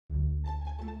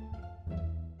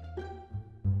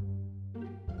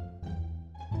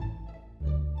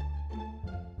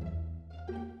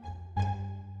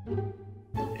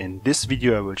In this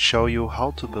video I will show you how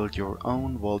to build your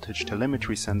own voltage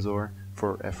telemetry sensor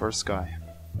for FRSKY.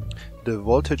 The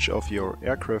voltage of your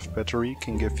aircraft battery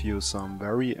can give you some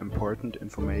very important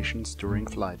information during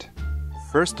flight.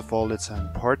 First of all, it's an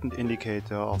important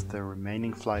indicator of the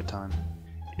remaining flight time.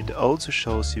 It also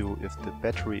shows you if the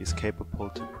battery is capable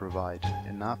to provide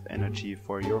enough energy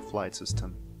for your flight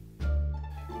system.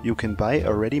 You can buy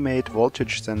a ready-made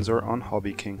voltage sensor on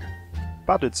HobbyKing.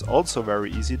 But it's also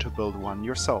very easy to build one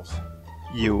yourself.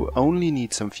 You only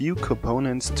need some few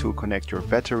components to connect your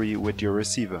battery with your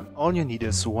receiver. All you need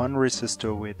is one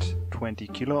resistor with 20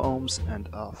 kilo ohms and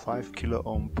a 5 kilo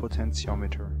ohm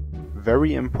potentiometer.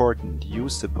 Very important,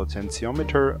 use the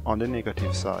potentiometer on the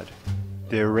negative side.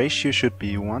 The ratio should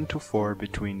be 1:4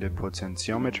 between the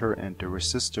potentiometer and the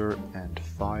resistor and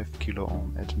 5 kilo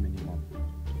ohm at minimum.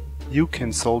 You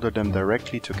can solder them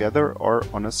directly together or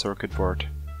on a circuit board.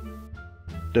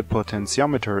 The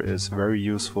potentiometer is very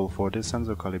useful for the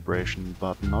sensor calibration,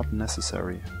 but not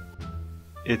necessary.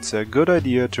 It's a good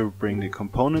idea to bring the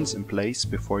components in place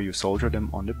before you solder them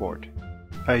on the board.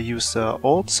 I use an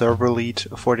old server lead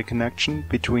for the connection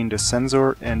between the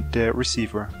sensor and the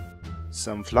receiver.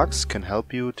 Some flux can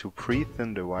help you to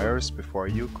pre-thin the wires before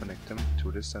you connect them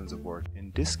to the sensor board.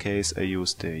 In this case I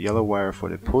use the yellow wire for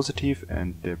the positive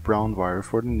and the brown wire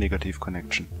for the negative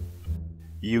connection.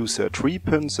 Use a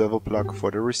 3-pin servo plug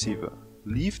for the receiver.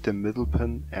 Leave the middle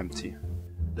pin empty.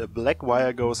 The black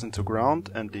wire goes into ground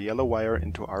and the yellow wire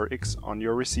into RX on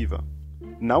your receiver.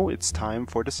 Now it's time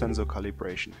for the sensor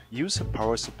calibration. Use a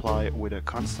power supply with a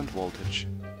constant voltage.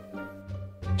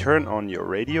 Turn on your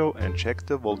radio and check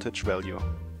the voltage value.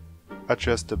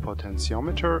 Adjust the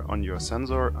potentiometer on your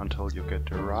sensor until you get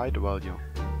the right value.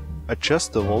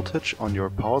 Adjust the voltage on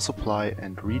your power supply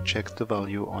and recheck the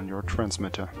value on your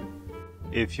transmitter.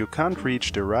 If you can't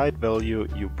reach the right value,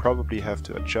 you probably have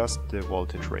to adjust the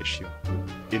voltage ratio.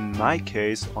 In my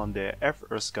case, on the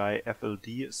FRSKY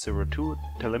FLD02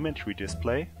 telemetry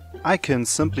display, I can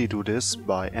simply do this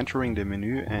by entering the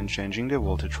menu and changing the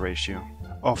voltage ratio.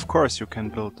 Of course you can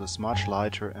build this much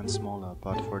lighter and smaller,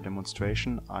 but for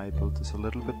demonstration I built this a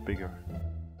little bit bigger.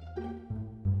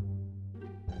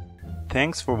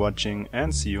 Thanks for watching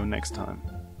and see you next time.